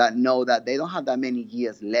 that know that they don't have that many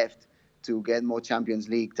years left to get more Champions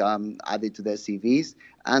League added to their CVs.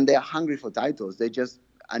 And they're hungry for titles. They're just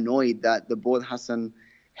annoyed that the board hasn't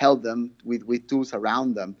helped them with tools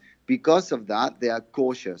around them. Because of that, they are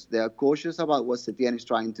cautious. They are cautious about what Setien is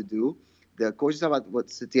trying to do. They're cautious about what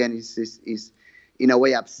Setien is in a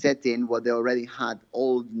way upsetting what they already had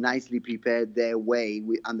all nicely prepared their way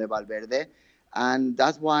under Valverde. And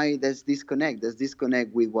that's why there's disconnect. There's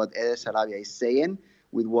disconnect with what Eder Sarabia is saying,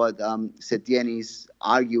 with what Setien is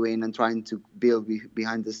arguing and trying to build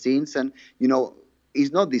behind the scenes. And,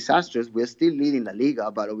 it's not disastrous. We're still leading La Liga,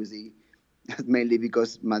 but obviously mainly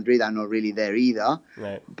because Madrid are not really there either.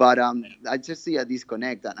 Right. But I just see a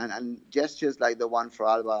disconnect. And gestures like the one for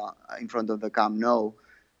Alba in front of the Camp Nou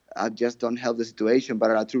just don't help the situation,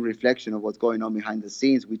 but are a true reflection of what's going on behind the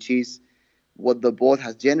scenes, which is what the board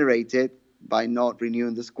has generated by not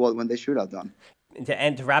renewing the squad when they should have done.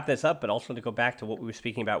 And to wrap this up, but also to go back to what we were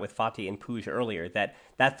speaking about with Fati and Puig earlier,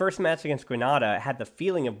 that first match against Granada had the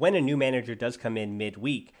feeling of when a new manager does come in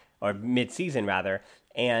midweek, or mid-season rather,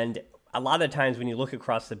 and a lot of times when you look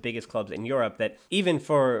across the biggest clubs in Europe, that even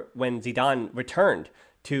for when Zidane returned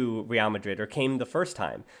to Real Madrid or came the first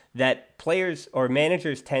time, that players or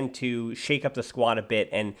managers tend to shake up the squad a bit.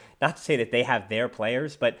 And not to say that they have their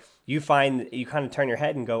players, but you find you kind of turn your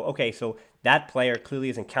head and go, okay, so that player clearly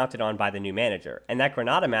isn't counted on by the new manager. And that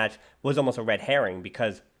Granada match was almost a red herring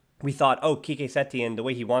because we thought, oh, Quique Setien, the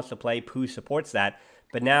way he wants to play, Puig supports that.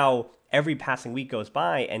 But now every passing week goes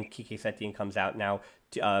by and Quique Setien comes out now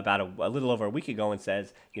about a little over a week ago and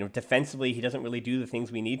says, defensively, he doesn't really do the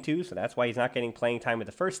things we need to. So that's why he's not getting playing time with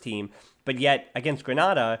the first team. But yet against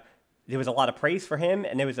Granada, there was a lot of praise for him.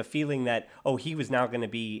 And there was a feeling that, oh, he was now going to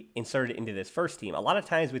be inserted into this first team. A lot of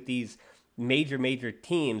times with these major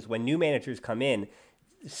teams, when new managers come in,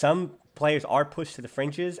 some players are pushed to the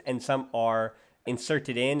fringes and some are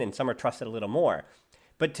inserted in and some are trusted a little more.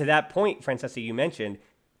 But to that point, Francesca, you mentioned,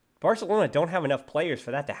 Barcelona don't have enough players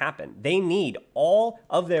for that to happen. They need all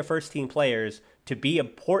of their first team players to be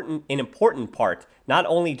an important part, not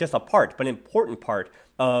only just a part, but an important part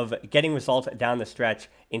of getting results down the stretch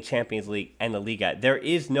in Champions League and La Liga. There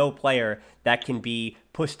is no player that can be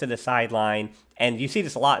pushed to the sideline. And you see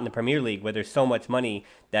this a lot in the Premier League where there's so much money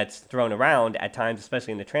that's thrown around at times,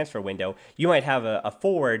 especially in the transfer window. You might have a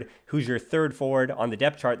forward who's your third forward on the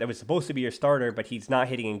depth chart that was supposed to be your starter, but he's not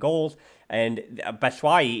hitting in goals. And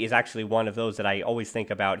Batshuayi is actually one of those that I always think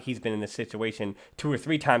about. He's been in this situation 2 or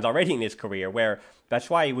 3 times already in his career where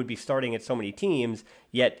Batshuayi would be starting at so many teams,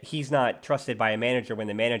 yet he's not trusted by a manager when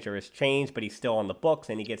the manager has changed, but he's still on the books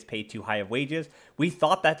and he gets paid too high of wages. We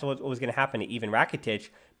thought that's what was going to happen to Ivan Rakitic,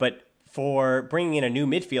 but for bringing in a new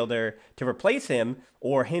midfielder to replace him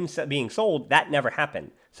or him being sold, that never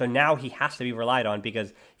happened. So now he has to be relied on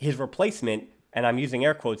because his replacement, and I'm using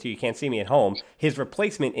air quotes here, you can't see me at home, his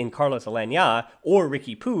replacement in Carlos Alenya or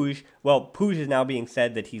Ricky Puig, well, Puig is now being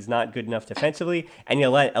said that he's not good enough defensively, and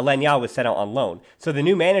Alenya was sent out on loan. So the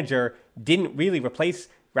new manager didn't really replace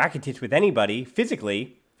Rakitic with anybody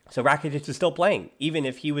physically, so Rakitic is still playing, even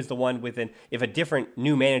if he was the one if a different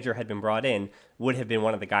new manager had been brought in, would have been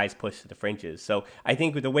one of the guys pushed to the fringes. So I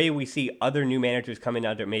think with the way we see other new managers come in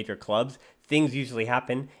under major clubs, things usually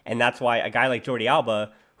happen, and that's why a guy like Jordi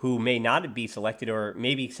Alba, who may not be selected, or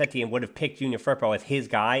maybe Setien would have picked Junior Firpo as his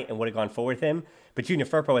guy and would have gone forward with him. But Junior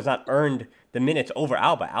Firpo has not earned the minutes over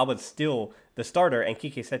Alba. Alba's still the starter, and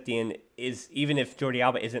Quique Setien is, even if Jordi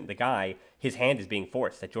Alba isn't the guy, his hand is being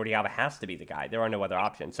forced, that Jordi Alba has to be the guy. There are no other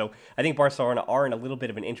options. So I think Barcelona are in a little bit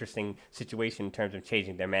of an interesting situation in terms of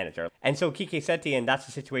changing their manager. And so Quique Setien, that's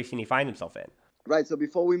the situation he finds himself in. Right, so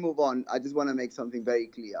before we move on, I just want to make something very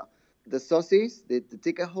clear. The socies, the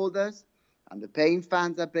ticket holders, and the paying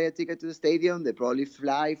fans that pay a ticket to the stadium, they probably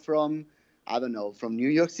fly from, I don't know, from New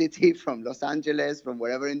York City, from Los Angeles, from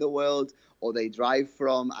wherever in the world, or they drive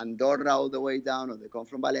from Andorra all the way down, or they come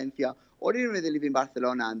from Valencia, or even if they live in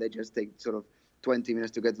Barcelona and they just take sort of 20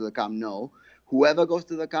 minutes to get to the Camp Nou. Whoever goes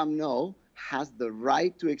to the Camp Nou has the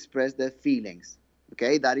right to express their feelings.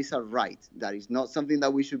 Okay, that is a right. That is not something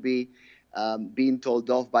that we should be being told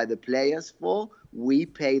off by the players for. We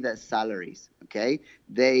pay their salaries. Okay,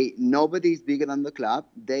 nobody is bigger than the club.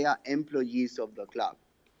 They are employees of the club.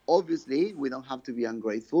 Obviously, we don't have to be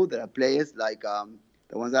ungrateful. There are players like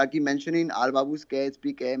the ones that I keep mentioning, Alba, Busquets,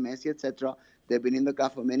 Piqué, Messi, etc. They've been in the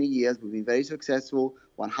club for many years. We've been very successful,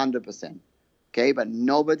 100%. Okay, but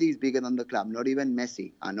nobody is bigger than the club, not even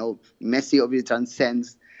Messi. I know Messi obviously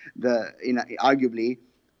transcends arguably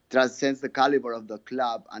transcends the caliber of the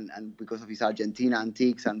club, and because of his Argentina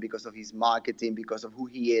antiques and because of his marketing, because of who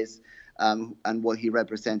he is and what he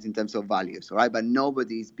represents in terms of values. All right, but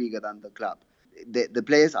nobody is bigger than the club. The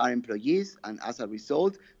players are employees, and as a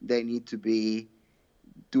result, they need to be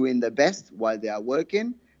doing the best while they are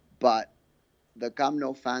working. But the Camp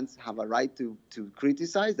Nou fans have a right to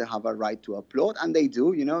criticize. They have a right to applaud, and they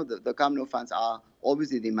do. You know, the Camp Nou fans are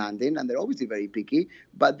obviously demanding, and they're obviously very picky,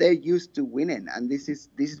 but they're used to winning. And this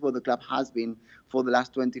is what the club has been for the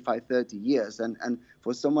last 25, 30 years. And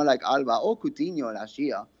for someone like Alba or Coutinho last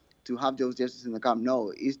year to have those jerseys in the Camp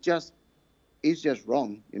Nou is just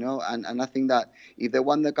wrong, you know. And I think that if they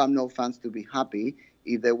want the Camp Nou fans to be happy,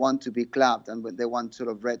 if they want to be clapped and they want sort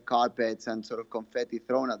of red carpets and sort of confetti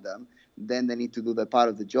thrown at them, then they need to do their part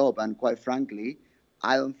of the job. And quite frankly,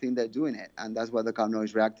 I don't think they're doing it. And that's why the Camp Nou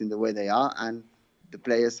is reacting the way they are. And the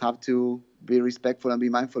players have to be respectful and be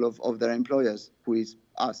mindful of their employers, who is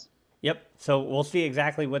us. Yep. So we'll see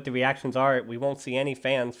exactly what the reactions are. We won't see any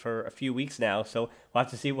fans for a few weeks now, so we'll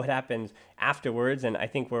have to see what happens afterwards. And I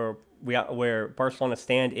think where Barcelona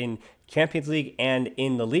stand in Champions League and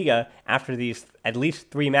in the Liga after these at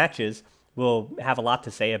least 3 matches will have a lot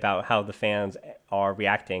to say about how the fans are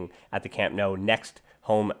reacting at the Camp Nou next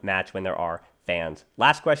home match when there are fans.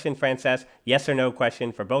 Last question, Frances. Yes or no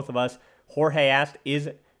question for both of us. Jorge asked, is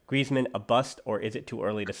Griezmann a bust or is it too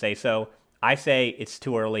early to say so? I say it's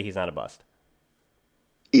too early. He's not a bust.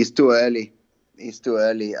 It's too early. He's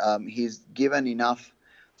He's given enough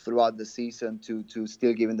throughout the season to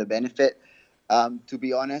still give him the benefit. To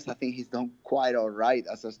be honest, I think he's done quite all right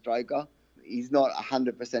as a striker. He's not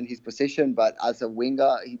 100% his position, but as a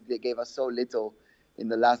winger, they gave us so little in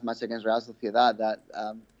the last match against Real Sociedad that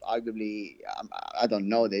arguably, I don't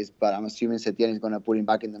know this, but I'm assuming Setien is going to put him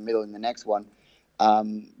back in the middle in the next one.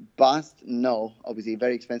 Bust, no. Obviously, a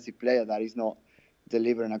very expensive player that is not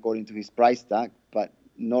delivering according to his price tag, but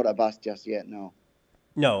not a bust just yet, no.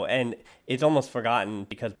 No, and it's almost forgotten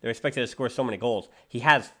because they're expected to score so many goals. He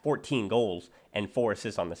has 14 goals and 4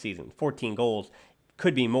 assists on the season. 14 goals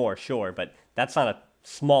could be more, sure, but that's not a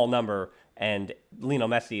small number. And Lionel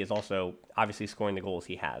Messi is also obviously scoring the goals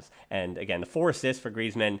he has. And again, the 4 assists for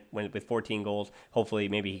Griezmann with 14 goals. Hopefully,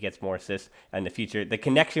 maybe he gets more assists in the future. The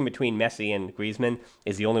connection between Messi and Griezmann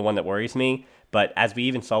is the only one that worries me. But as we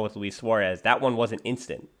even saw with Luis Suarez, that one wasn't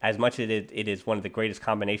instant. As much as it is one of the greatest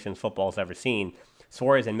combinations football's ever seen,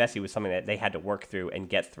 Suarez and Messi was something that they had to work through and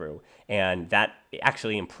get through. And that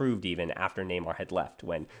actually improved even after Neymar had left,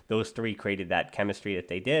 when those 3 created that chemistry that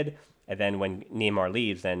they did. And then when Neymar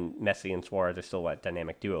leaves, then Messi and Suarez are still a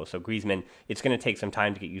dynamic duo. So Griezmann, it's going to take some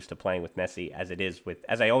time to get used to playing with Messi, as it is with,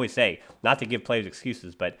 as I always say, not to give players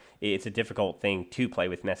excuses, but it's a difficult thing to play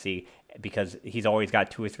with Messi because he's always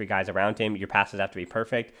got 2 or 3 guys around him. Your passes have to be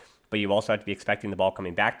perfect, but you also have to be expecting the ball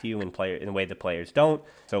coming back to you in a way the players don't.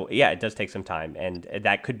 So yeah, it does take some time, and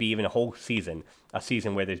that could be even a whole season, a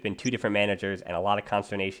season where there's been 2 different managers and a lot of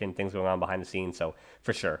consternation, things going on behind the scenes. So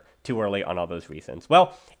for sure, too early on all those reasons.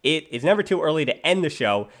 Well, it is never too early to end the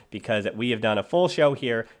show because we have done a full show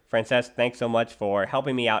here. Frances, thanks so much for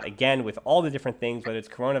helping me out again with all the different things, whether it's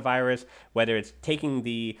coronavirus, whether it's taking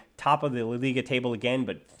the top of the La Liga table again,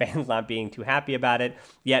 but fans not being too happy about it.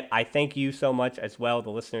 Yet I thank you so much as well,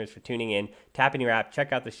 the listeners, for tuning in. Tap in your app,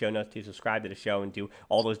 check out the show notes to subscribe to the show and do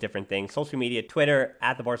all those different things. Social media, Twitter,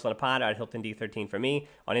 at the Barcelona Pod, at Hilton D13 for me.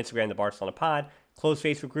 On Instagram, the Barcelona Pod. closed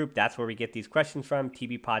Facebook group. That's where we get these questions from,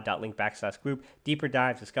 tbpod.link/group. Deeper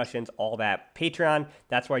dives, discussions, all that. Patreon,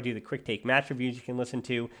 that's where I do the quick take match reviews you can listen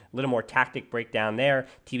to. A little more tactic breakdown there,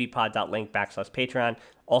 tbpod.link/Patreon.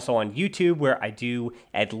 Also on YouTube, where I do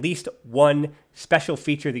at least one special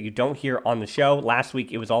feature that you don't hear on the show. Last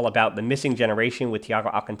week, it was all about the missing generation with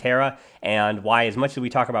Thiago Alcantara, and why, as much as we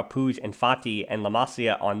talk about Puig and Fati and La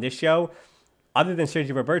Masia on this show, other than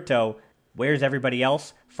Sergio Roberto, where's everybody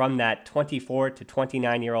else from that 24 to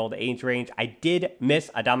 29-year-old age range? I did miss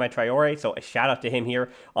Adama Traore, so a shout out to him here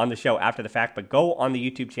on the show after the fact. But go on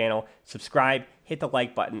the YouTube channel, subscribe, hit the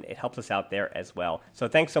like button. It helps us out there as well. So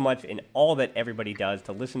thanks so much in all that everybody does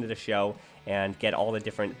to listen to the show and get all the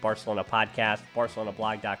different Barcelona podcasts,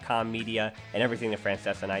 BarcelonaBlog.com media, and everything that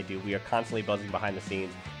Francesc and I do. We are constantly buzzing behind the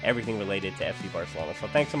scenes, everything related to FC Barcelona. So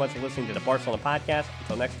thanks so much for listening to the Barcelona podcast.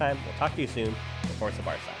 Until next time, we'll talk to you soon. Forza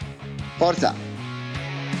Barça. Forza.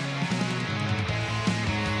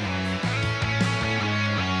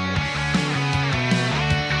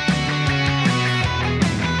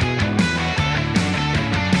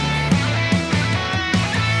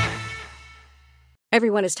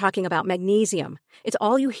 Everyone is talking about magnesium. It's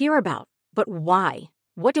all you hear about. But why?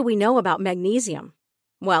 What do we know about magnesium?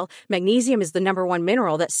 Well, magnesium is the number one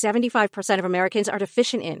mineral that 75% of Americans are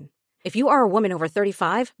deficient in. If you are a woman over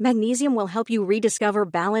 35, magnesium will help you rediscover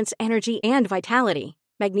balance, energy, and vitality.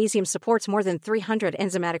 Magnesium supports more than 300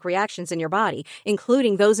 enzymatic reactions in your body,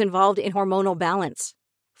 including those involved in hormonal balance.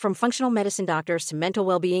 From functional medicine doctors to mental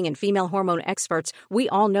well-being and female hormone experts, we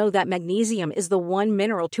all know that magnesium is the one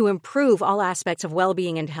mineral to improve all aspects of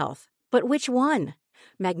well-being and health. But which one?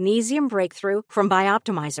 Magnesium Breakthrough from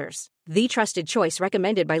Bioptimizers, the trusted choice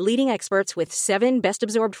recommended by leading experts with 7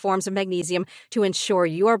 best-absorbed forms of magnesium to ensure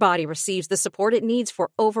your body receives the support it needs for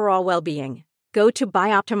overall well-being. Go to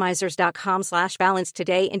bioptimizers.com/balance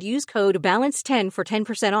today and use code BALANCE10 for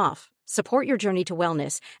 10% off. Support your journey to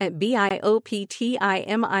wellness at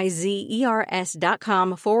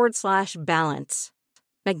bioptimizers.com/balance.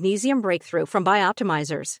 Magnesium Breakthrough from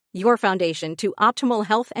Bioptimizers, your foundation to optimal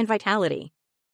health and vitality.